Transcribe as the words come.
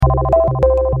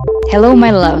Hello,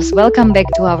 my loves. Welcome back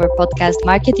to our podcast,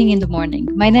 Marketing in the Morning.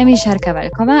 My name is Sharka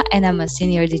Velkova, and I'm a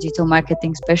senior digital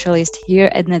marketing specialist here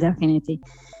at NetAffinity.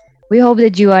 We hope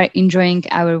that you are enjoying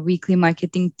our weekly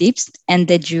marketing tips and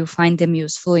that you find them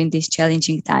useful in these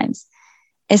challenging times.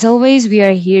 As always, we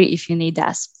are here if you need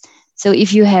us. So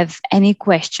if you have any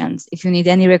questions, if you need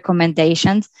any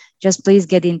recommendations, just please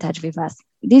get in touch with us.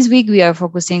 This week, we are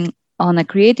focusing on a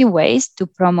creative ways to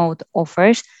promote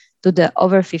offers to the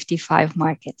over 55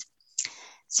 market.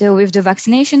 So with the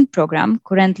vaccination program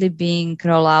currently being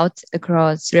rolled out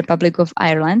across Republic of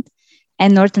Ireland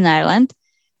and Northern Ireland,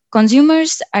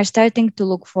 consumers are starting to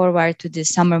look forward to the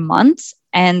summer months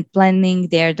and planning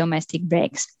their domestic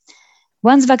breaks.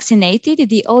 Once vaccinated,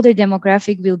 the older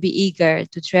demographic will be eager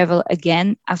to travel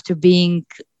again after being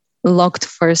locked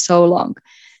for so long.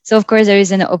 So of course, there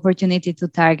is an opportunity to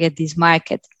target this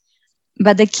market.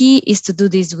 But the key is to do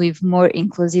this with more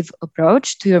inclusive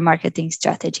approach to your marketing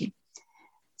strategy.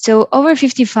 So over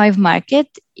 55 market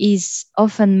is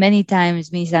often many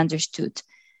times misunderstood.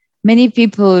 Many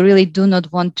people really do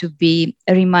not want to be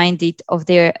reminded of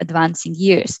their advancing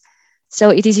years.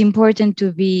 So it is important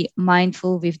to be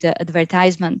mindful with the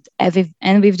advertisement and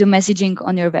with the messaging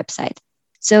on your website.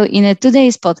 So in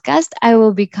today's podcast, I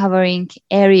will be covering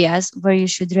areas where you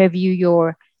should review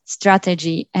your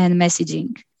strategy and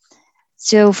messaging.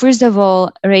 So first of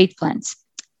all, rate plans.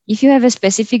 If you have a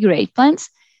specific rate plans,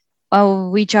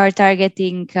 which are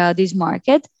targeting this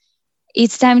market,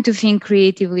 it's time to think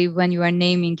creatively when you are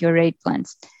naming your rate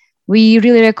plans. We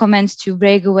really recommend to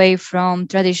break away from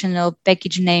traditional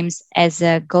package names as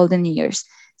golden years,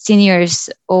 seniors,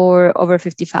 or over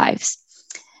 55s.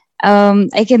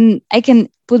 I can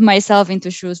put myself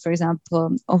into shoes, for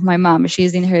example, of my mom.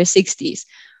 She's in her 60s,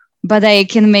 but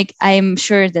I'm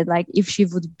sure that like if she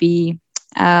would be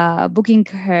booking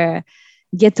her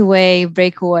getaway,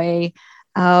 breakaway,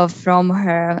 from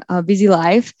her busy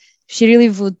life, she really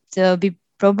would be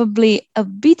probably a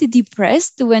bit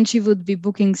depressed when she would be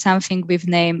booking something with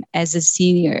name as a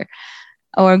senior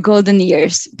or golden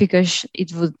years, because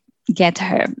it would get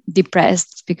her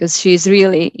depressed because she's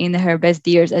really in her best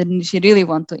years and she really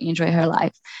wants to enjoy her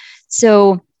life.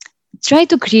 So try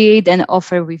to create an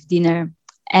offer with dinner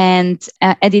and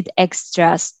edit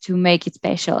extras to make it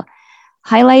special.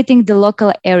 Highlighting the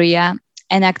local area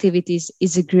and activities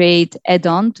is a great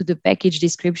add-on to the package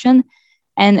description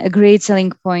and a great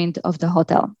selling point of the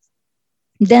hotel.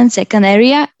 Then second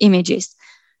area, images.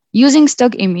 Using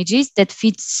stock images that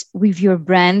fits with your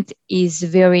brand is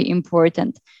very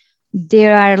important.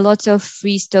 There are lots of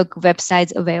free stock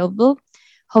websites available.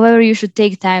 However, you should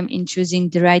take time in choosing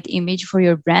the right image for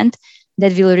your brand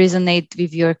that will resonate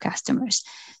with your customers.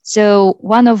 So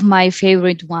one of my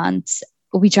favorite ones,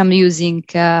 which I'm using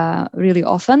really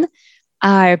often,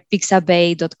 are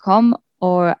pixabay.com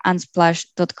or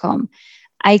unsplash.com.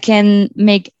 I can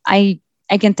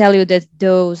tell you that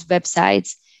those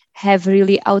websites have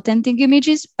really authentic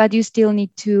images, but you still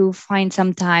need to find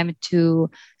some time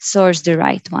to source the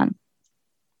right one.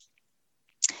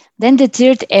 Then the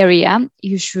third area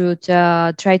you should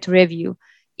try to review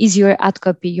is your ad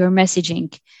copy, your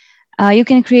messaging. You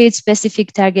can create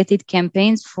specific targeted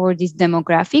campaigns for this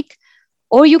demographic,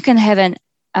 or you can have an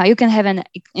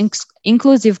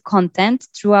inclusive content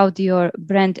throughout your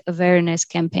brand awareness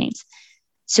campaigns.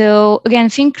 So again,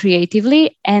 think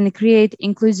creatively and create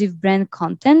inclusive brand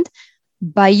content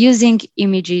by using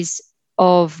images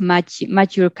of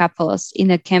mature couples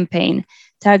in a campaign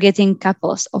targeting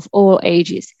couples of all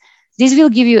ages. This will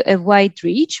give you a wide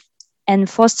reach and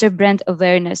foster brand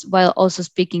awareness while also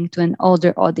speaking to an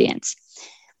older audience.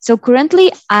 So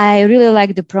currently, I really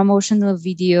like the promotional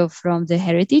video from the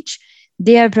Heritage.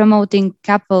 They are promoting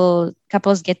couples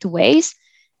getaways,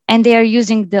 and they are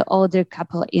using the older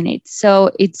couple in it. So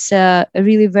it's a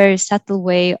really very subtle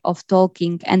way of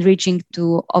talking and reaching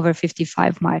to over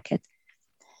 55 market.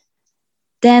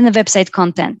 Then website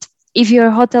content. If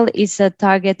your hotel is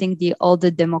targeting the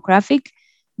older demographic,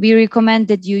 we recommend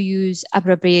that you use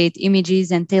appropriate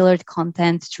images and tailored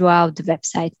content throughout the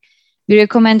website. We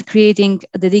recommend creating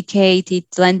a dedicated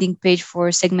landing page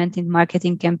for segmented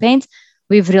marketing campaigns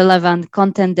with relevant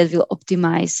content that will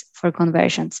optimize for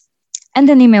conversions. And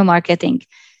then email marketing.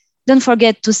 Don't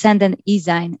forget to send an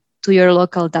e-sign to your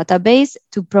local database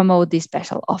to promote these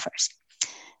special offers.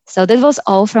 So that was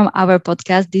all from our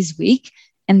podcast this week.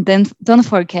 And then don't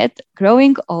forget,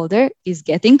 growing older is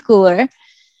getting cooler.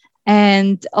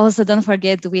 And also don't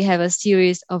forget, we have a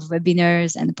series of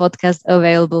webinars and podcasts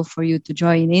available for you to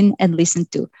join in and listen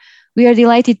to. We are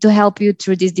delighted to help you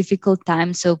through this difficult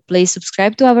time. So please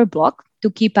subscribe to our blog to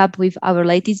keep up with our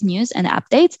latest news and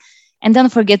updates. And don't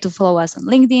forget to follow us on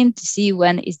LinkedIn to see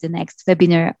when is the next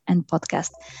webinar and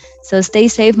podcast. So stay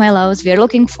safe, my loves. We are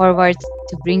looking forward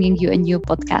to bringing you a new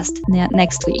podcast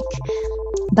next week.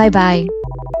 Bye-bye.